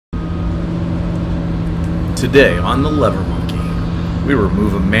Today on the Lever Monkey, we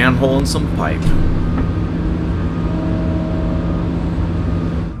remove a manhole and some pipe.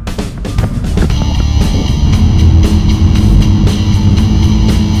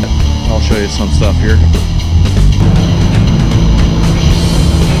 I'll show you some stuff here.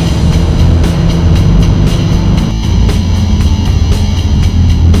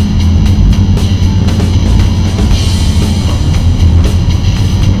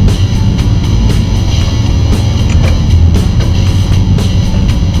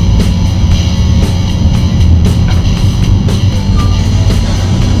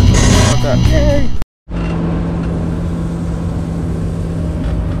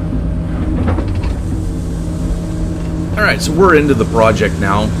 Alright, so we're into the project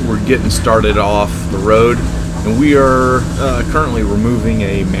now. We're getting started off the road, and we are currently removing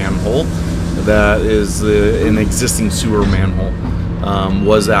a manhole that is an existing sewer manhole.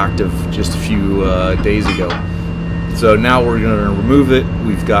 Was active just a few days ago. So now we're going to remove it.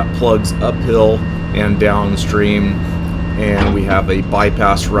 We've got plugs uphill and downstream, and we have a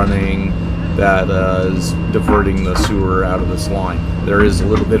bypass running that is diverting the sewer out of this line. There is a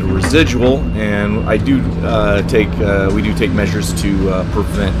little bit of residual, and I do we do take measures to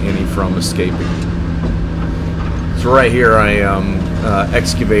prevent any from escaping. So right here I am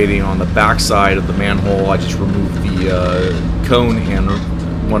excavating on the back side of the manhole. I just removed the cone and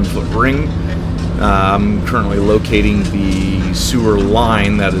 1-foot ring. I'm currently locating the sewer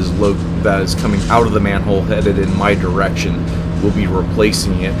line that is coming out of the manhole headed in my direction. We'll be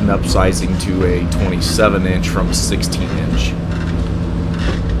replacing it and upsizing to a 27-inch from a 16-inch.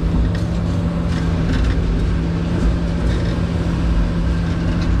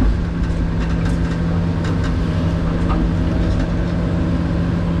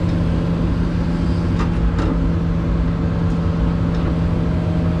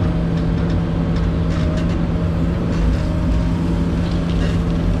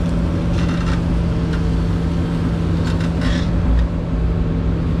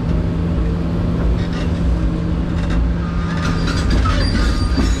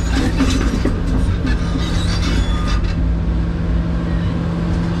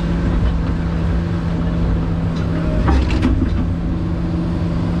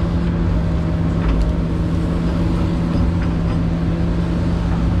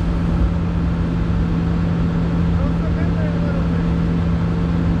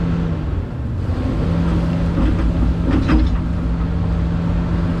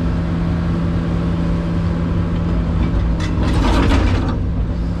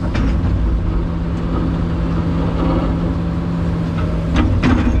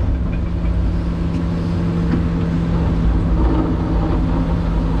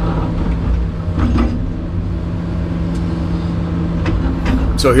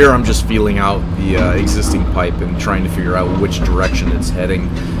 So here I'm just feeling out the existing pipe and trying to figure out which direction it's heading.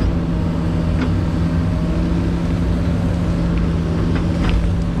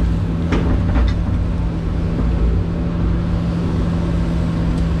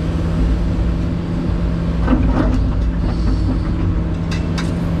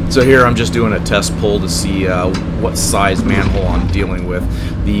 So here I'm just doing a test pull to see what size manhole I'm dealing with.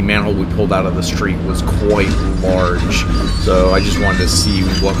 The manhole we pulled out of the street was quite large, so I just wanted to see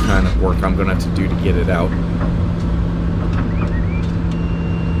what kind of work I'm going to have to do to get it out.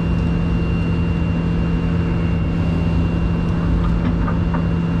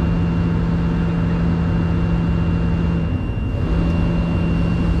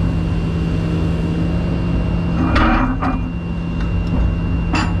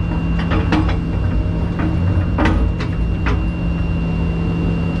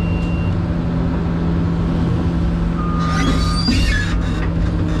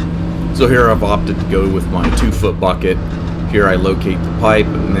 So here I've opted to go with my 2-foot bucket. Here I locate the pipe,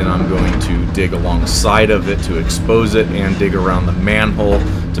 and then I'm going to dig alongside of it to expose it and dig around the manhole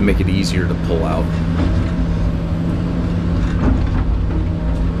to make it easier to pull out.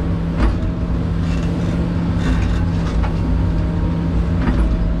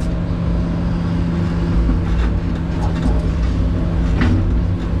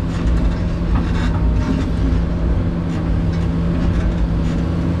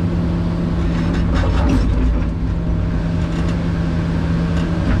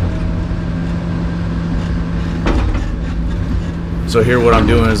 So here what I'm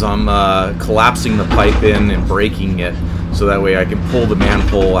doing is I'm collapsing the pipe in and breaking it, so that way I can pull the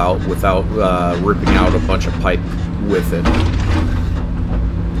manhole out without ripping out a bunch of pipe with it.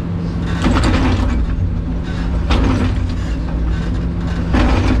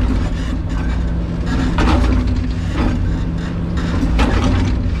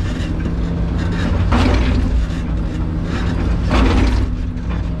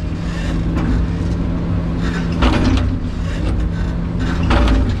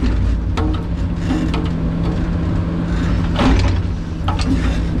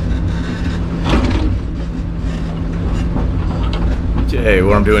 Okay,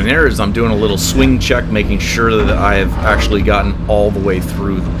 what I'm doing here is I'm doing a little swing check, making sure that I have actually gotten all the way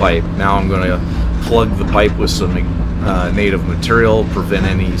through the pipe. Now I'm going to plug the pipe with some native material, prevent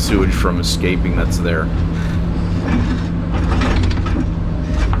any sewage from escaping that's there.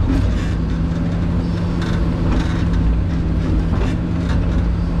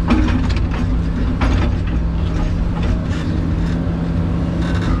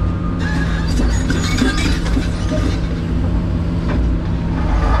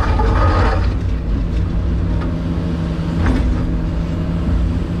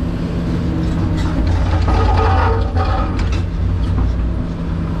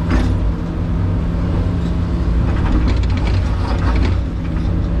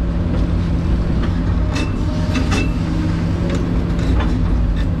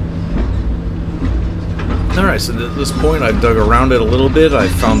 Alright, so at this point I've dug around it a little bit, I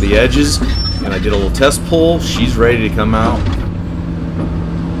found the edges, and I did a little test pull. She's ready to come out.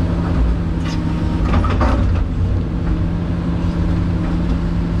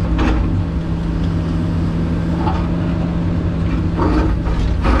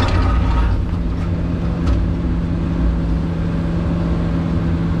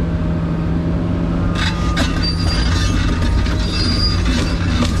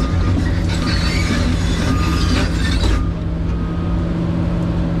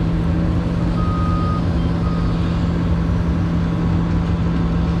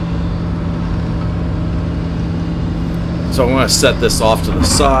 So I'm going to set this off to the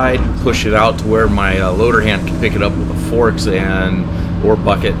side, push it out to where my loader hand can pick it up with the forks or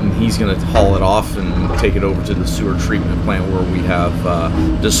bucket, and he's going to haul it off and take it over to the sewer treatment plant where we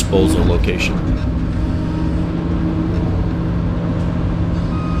have disposal location.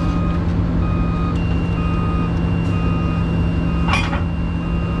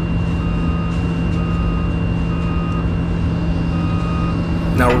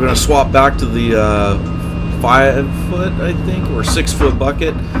 Now we're going to swap back to the 5 foot, I think, or 6 foot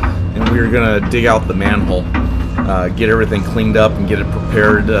bucket, and we're gonna dig out the manhole, get everything cleaned up and get it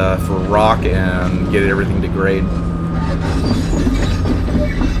prepared for rock and get everything to grade.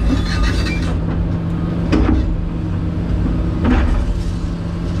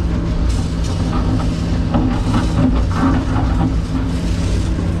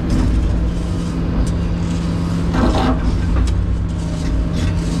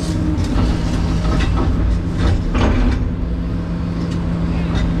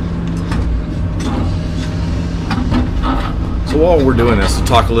 So while we're doing this, to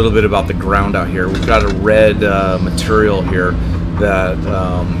talk a little bit about the ground out here, we've got a red material here that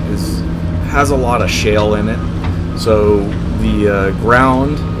has a lot of shale in it. So the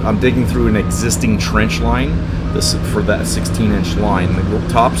ground, I'm digging through an existing trench line for that 16-inch line. The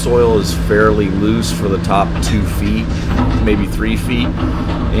topsoil is fairly loose for the top 2 feet, maybe 3 feet.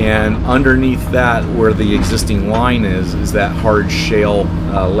 And underneath that, where the existing line is that hard shale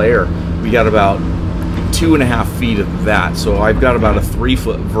layer. We got about 2.5 feet of that, so I've got about a 3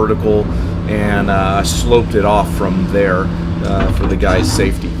 foot vertical, and I sloped it off from there for the guy's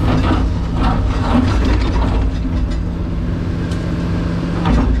safety.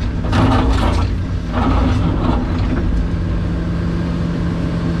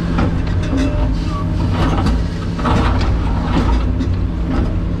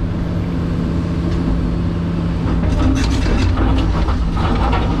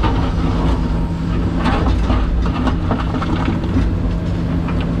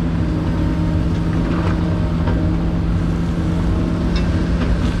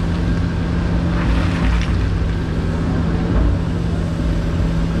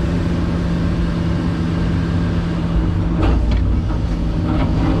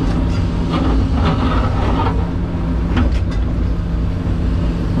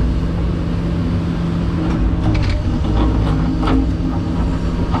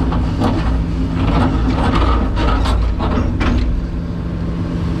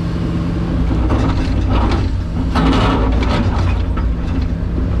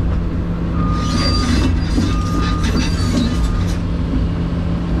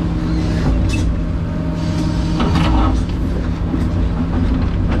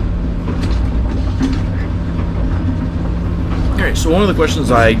 So one of the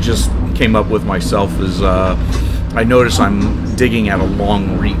questions I just came up with myself is I notice I'm digging at a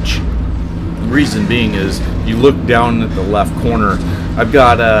long reach. The reason being is you look down at the left corner, I've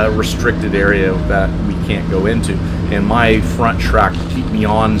got a restricted area that we can't go into, and my front track to keep me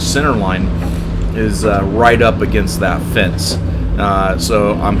on center line is right up against that fence.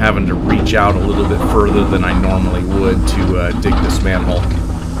 So I'm having to reach out a little bit further than I normally would to dig this manhole.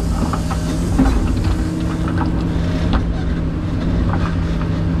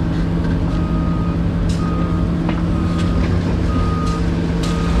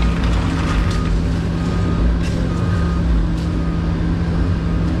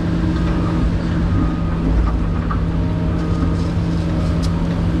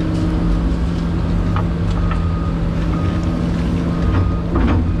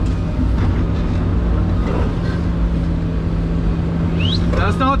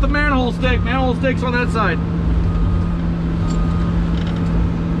 not the manhole stake. Manhole stake's on that side.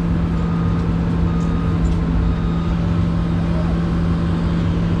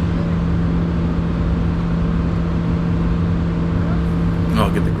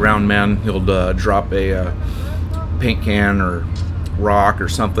 I'll get the ground man. He'll drop a paint can or rock or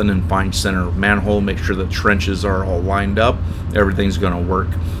something and find center of manhole, make sure the trenches are all lined up, everything's going to work,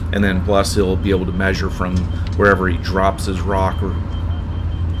 and then plus he'll be able to measure from wherever he drops his rock or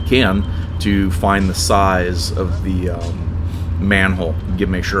can to find the size of the manhole.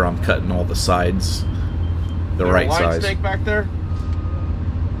 Make sure I'm cutting all the sides the right size. Line stake back there.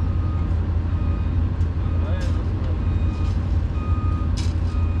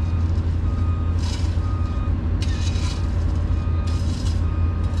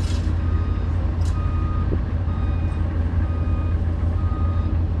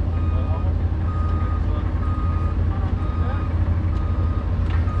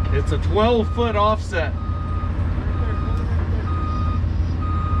 It's a 12-foot offset.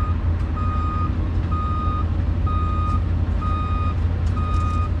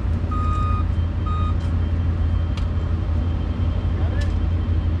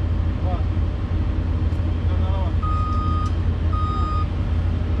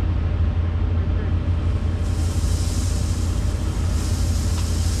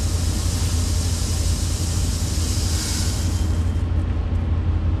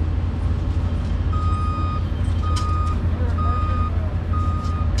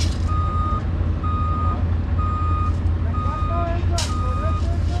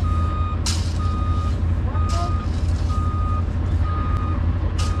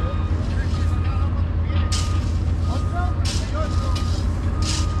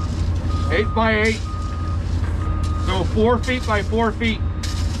 By 8, so 4 feet by 4 feet.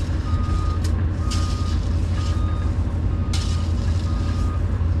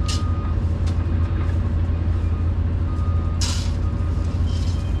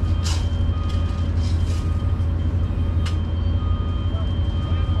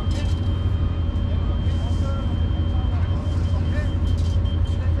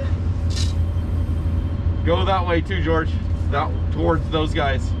 Go that way too, George. That towards those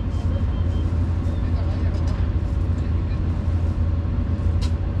guys.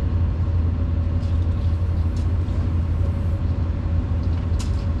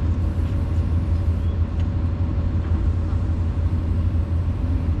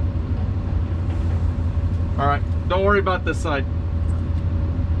 All right, don't worry about this side.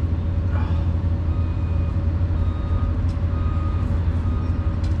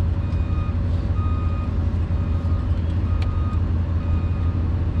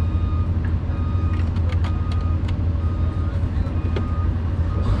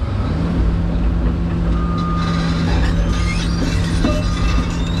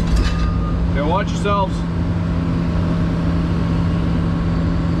 Okay, watch yourselves.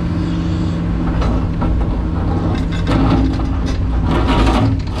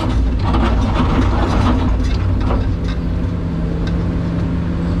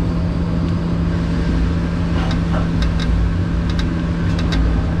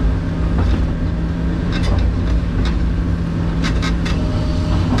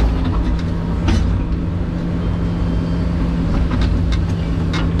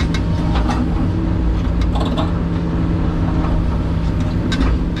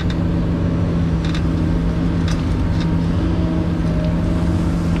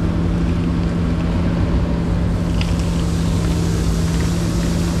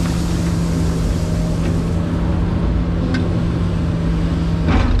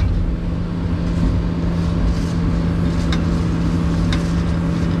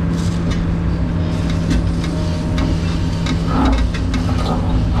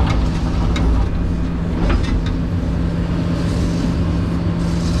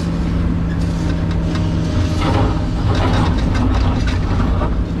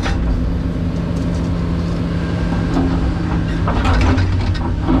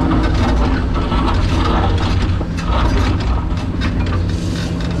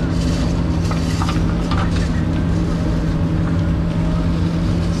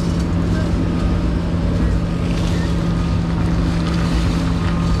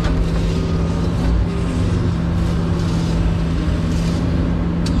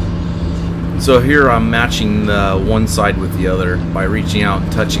 So here I'm matching the one side with the other. By reaching out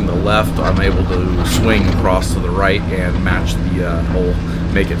and touching the left, I'm able to swing across to the right and match the hole,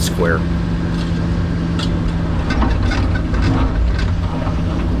 make it square.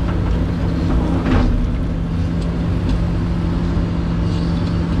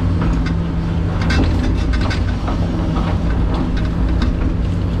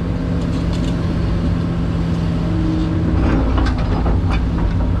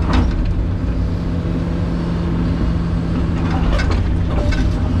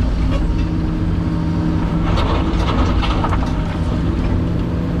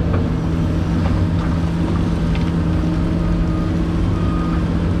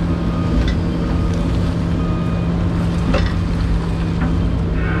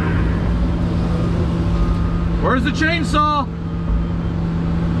 Where's the chainsaw?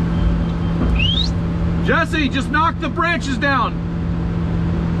 Jesse, just knock the branches down.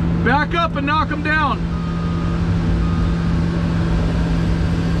 Back up and knock them down.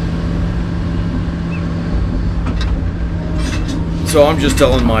 So I'm just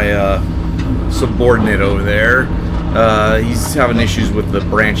telling my subordinate over there, he's having issues with the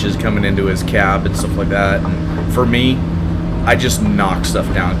branches coming into his cab and stuff like that. And for me, I just knock stuff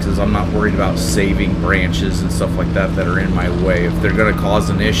down because I'm not worried about saving branches and stuff like that that are in my way. If they're going to cause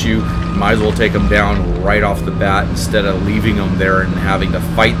an issue, might as well take them down right off the bat instead of leaving them there and having to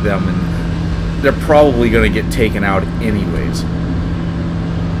fight them, and they're probably going to get taken out anyways.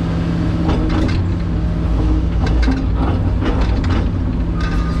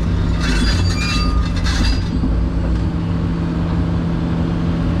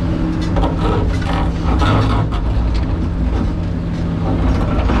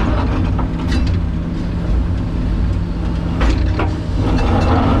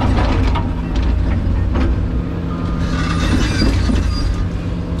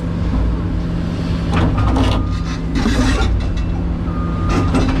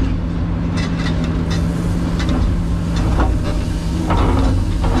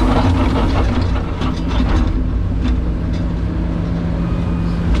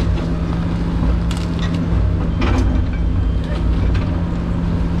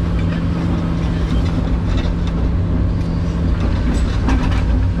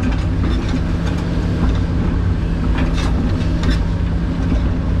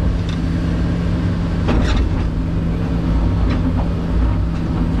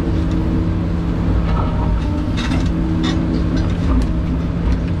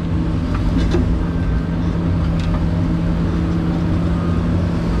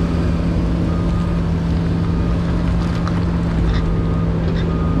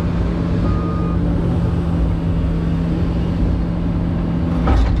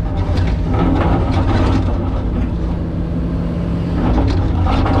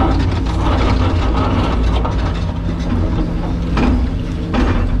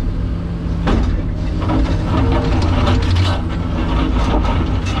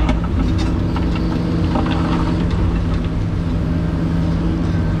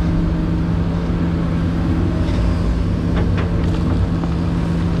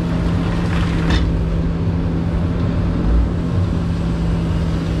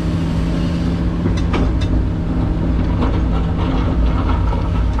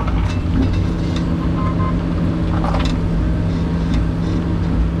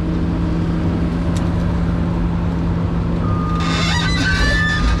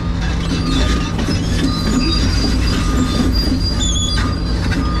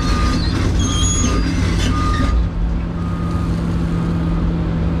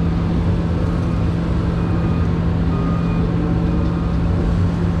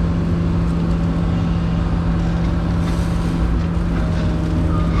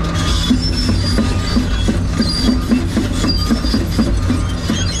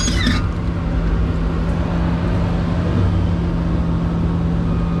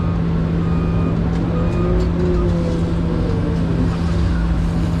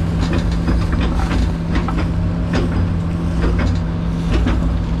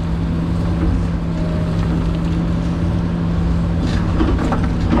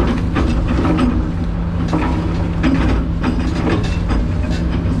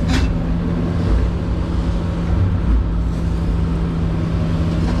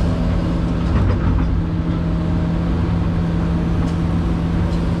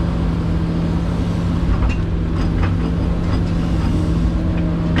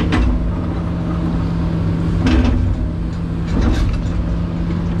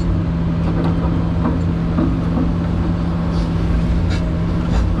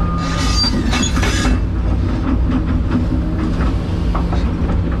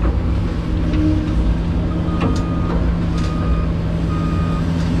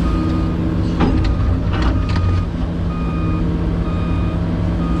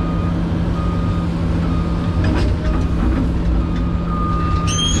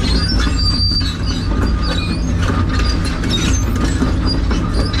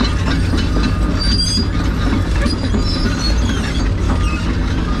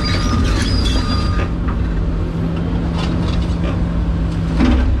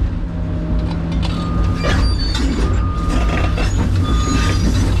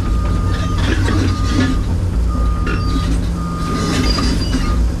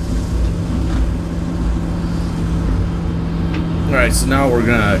 Alright, so now we're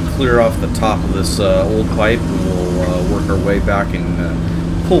going to clear off the top of this old pipe, and we'll work our way back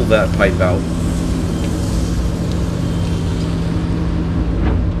and pull that pipe out.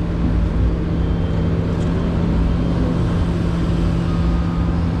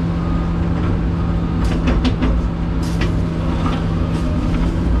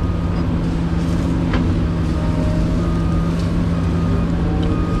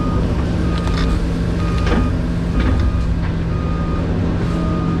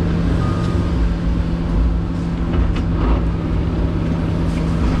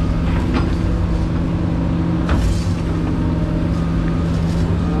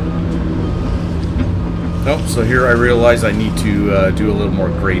 Oh, so here I realize I need to do a little more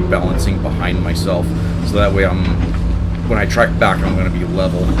grade balancing behind myself, so that way when I track back, I'm going to be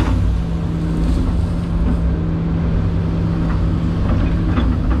level.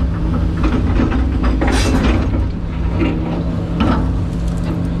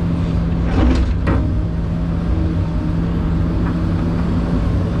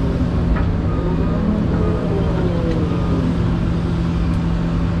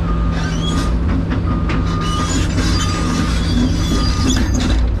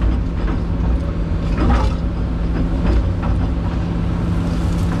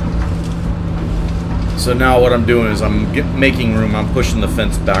 So now what I'm doing is I'm making room. I'm pushing the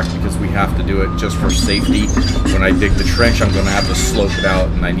fence back because we have to do it just for safety. When I dig the trench, I'm going to have to slope it out,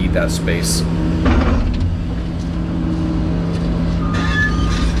 and I need that space.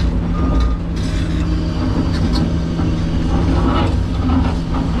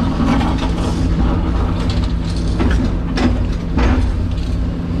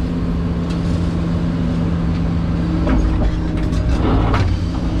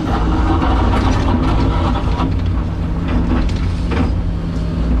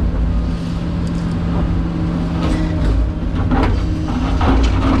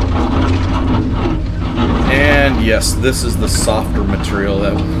 Yes, this is the softer material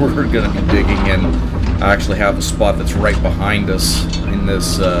that we're going to be digging in. I actually have a spot that's right behind us in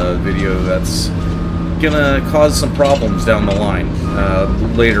this video that's going to cause some problems down the line.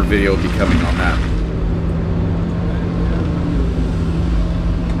 Later video will be coming on that.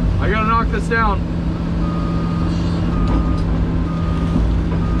 I gotta knock this down.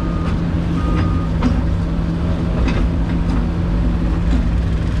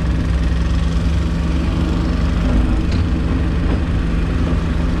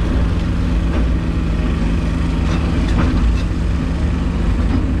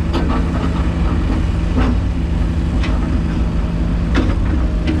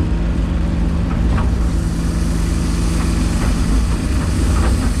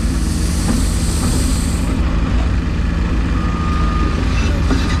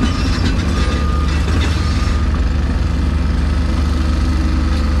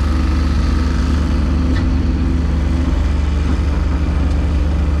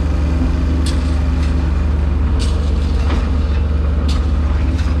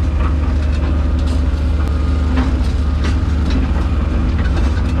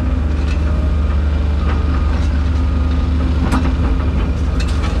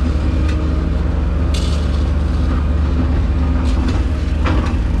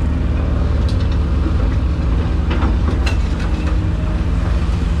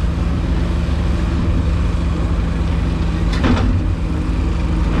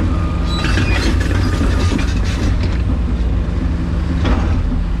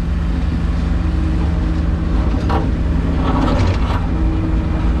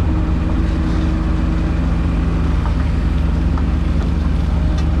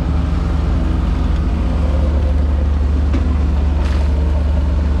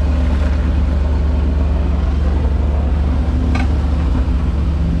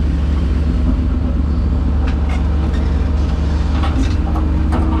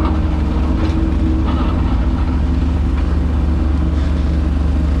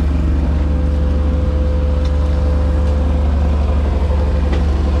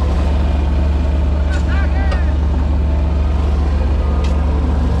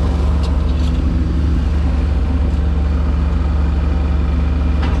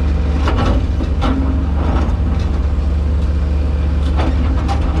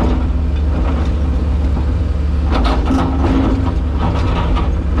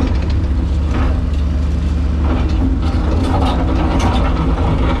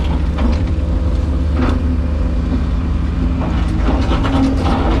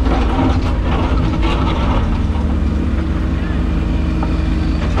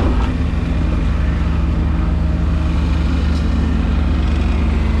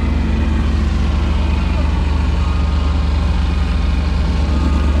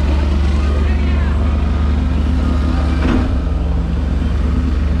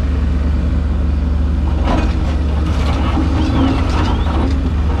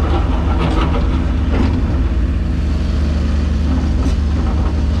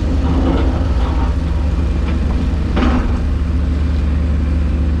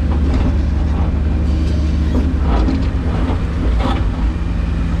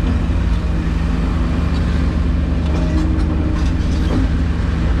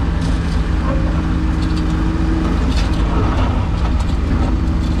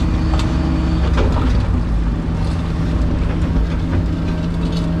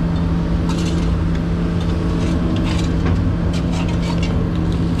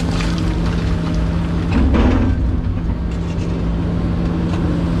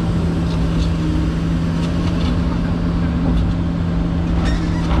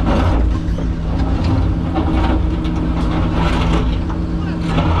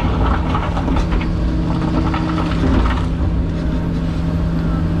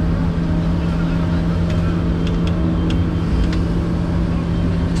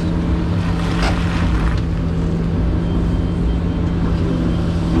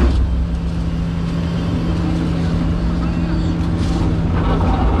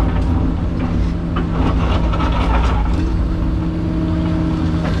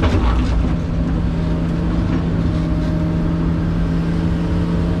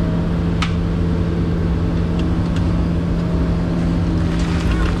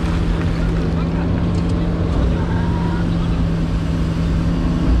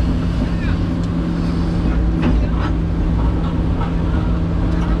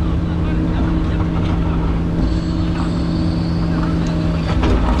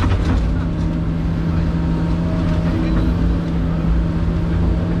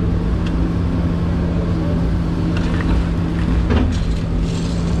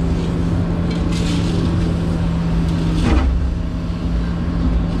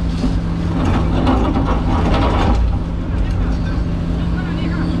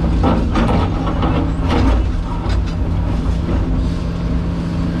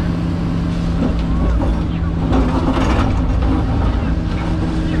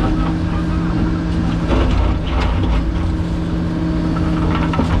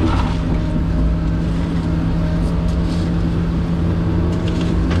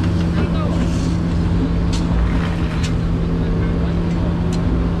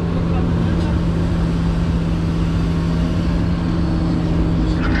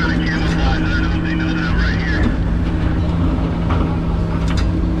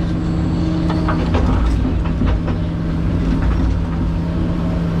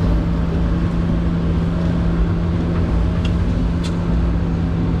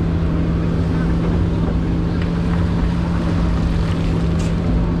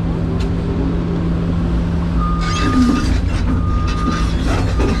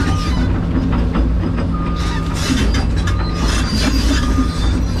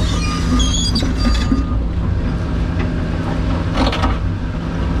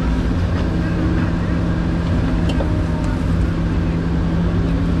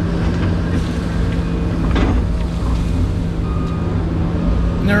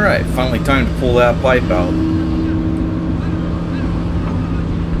 Alright, finally time to pull that pipe out.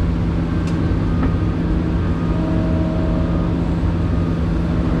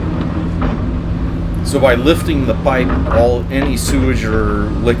 So by lifting the pipe, any sewage or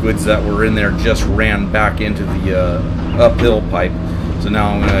liquids that were in there just ran back into the uphill pipe. So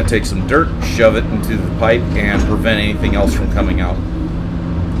now I'm going to take some dirt, shove it into the pipe, and prevent anything else from coming out.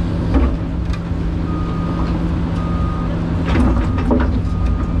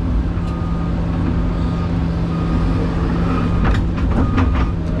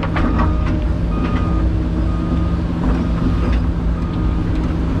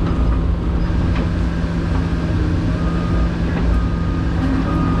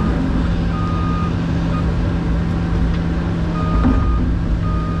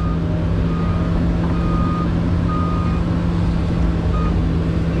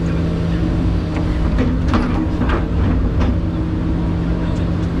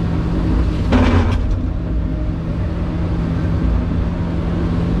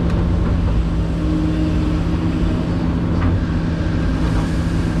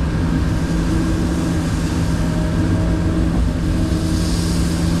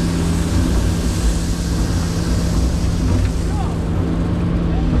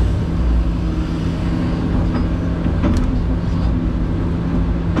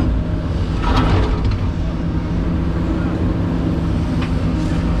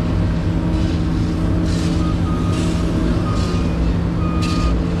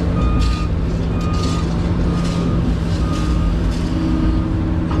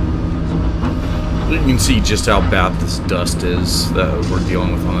 You can see just how bad this dust is that we're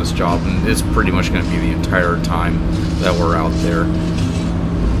dealing with on this job, and it's pretty much going to be the entire time that we're out there.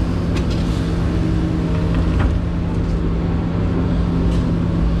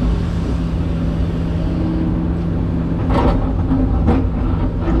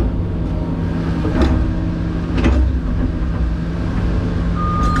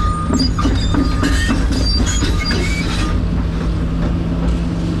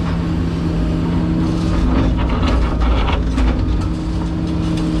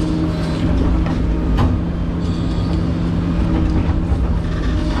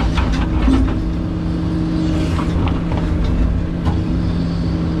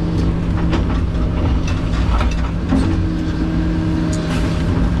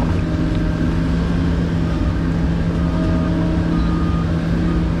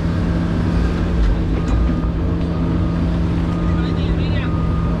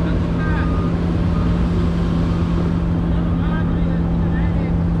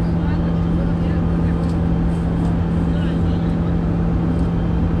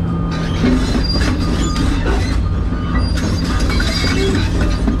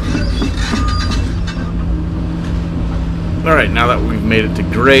 Alright, now that we've made it to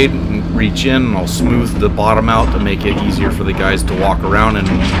grade, reach in and I'll smooth the bottom out to make it easier for the guys to walk around and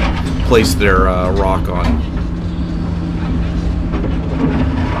place their rock on.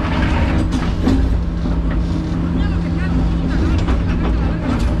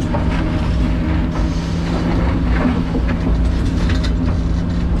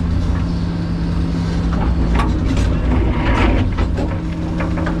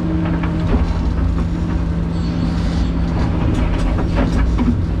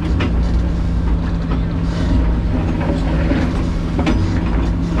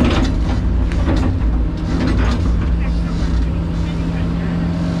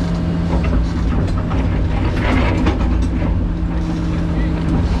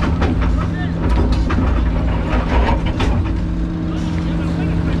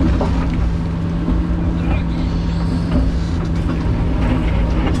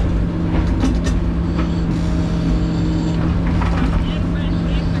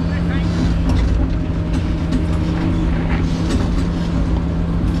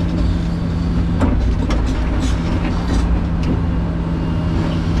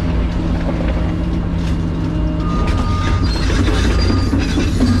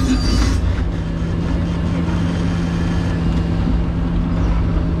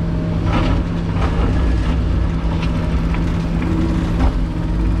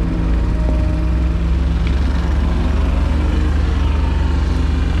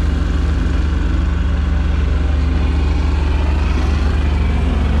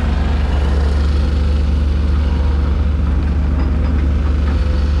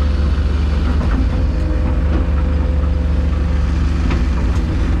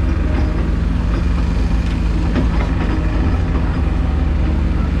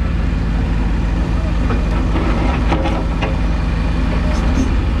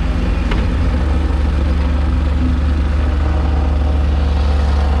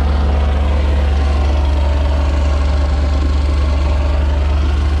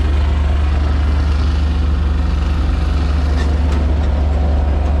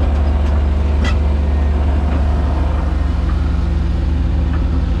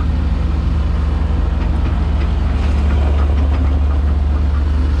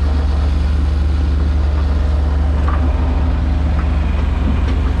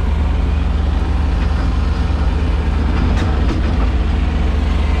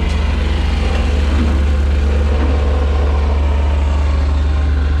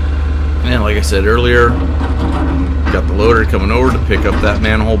 I said earlier, got the loader coming over to pick up that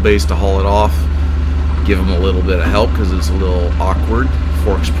manhole base to haul it off. Give him a little bit of help because it's a little awkward.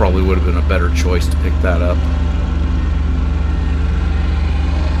 Forks probably would have been a better choice to pick that up.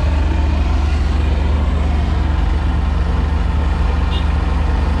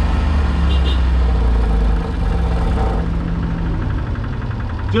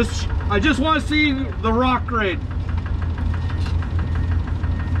 I just want to see the rock grade.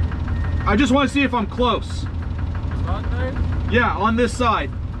 I just want to see if I'm close. Rock grade? Yeah, on this side.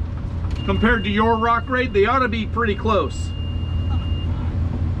 Compared to your rock grade, they ought to be pretty close.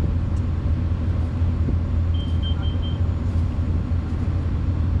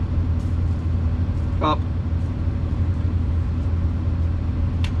 Up.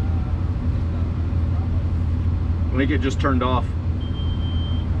 I think it just turned off.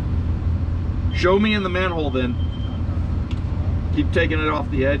 Show me in the manhole then. Keep taking it off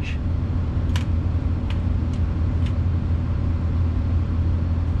the edge.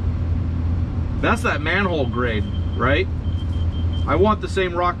 That's that manhole grade, right? I want the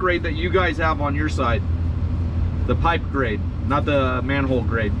same rock grade that you guys have on your side. The pipe grade, not the manhole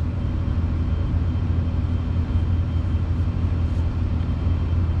grade.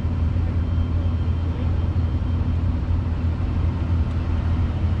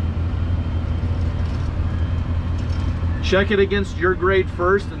 Check it against your grade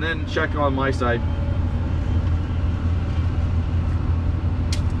first and then check on my side.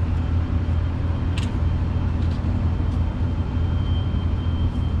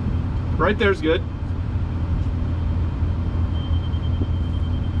 Right there's good.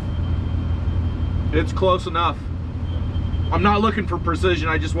 It's close enough. I'm not looking for precision,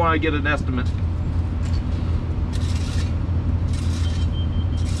 I just want to get an estimate.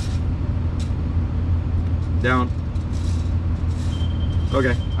 Down.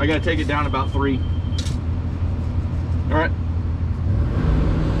 Okay, I gotta take it down about 3. All right.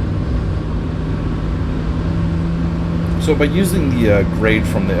 So by using the grade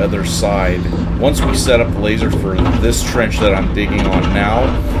from the other side, once we set up the laser for this trench that I'm digging on now,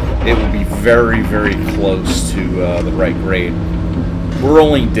 it will be very, very close to the right grade. We're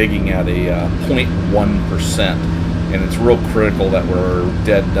only digging at a 0.1%, and it's real critical that we're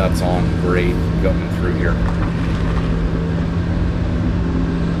dead nuts on grade going through here.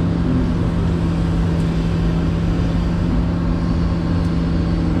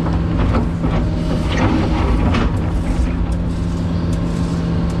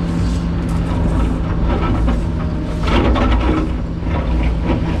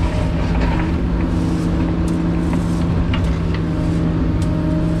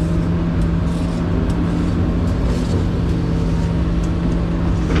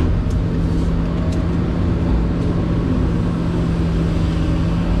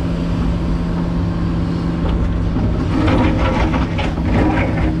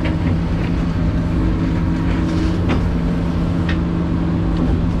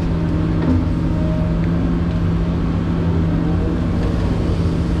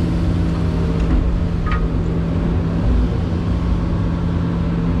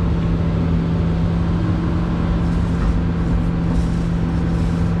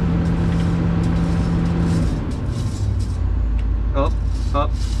 Up.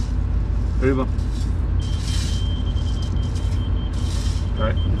 Over.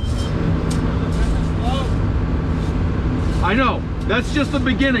 Alright. I know. That's just the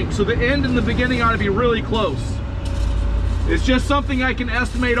beginning. So the end and the beginning ought to be really close. It's just something I can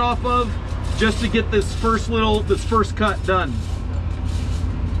estimate off of just to get this first cut done.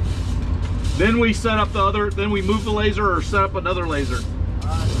 Then we set up the other, then we move the laser or set up another laser.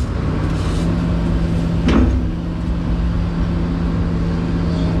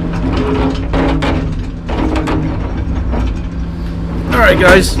 Alright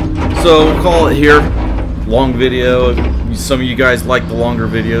guys, so we'll call it here. Long video. Some of you guys like the longer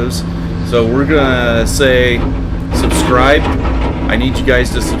videos. So we're gonna say subscribe. I need you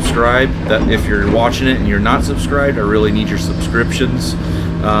guys to subscribe. That if you're watching it and you're not subscribed, I really need your subscriptions.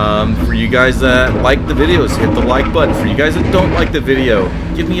 For you guys that like the videos, hit the like button. For you guys that don't like the video,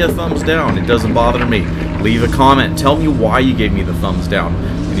 give me a thumbs down. It doesn't bother me. Leave a comment. Tell me why you gave me the thumbs down.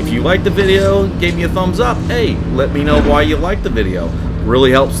 And if you liked the video, gave me a thumbs up, hey, let me know why you liked the video.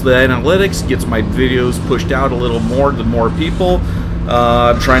 Really helps the analytics, gets my videos pushed out a little more to more people.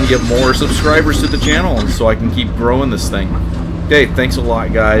 I'm trying to get more subscribers to the channel so I can keep growing this thing. Okay, thanks a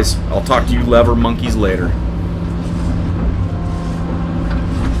lot, guys. I'll talk to you lever monkeys later.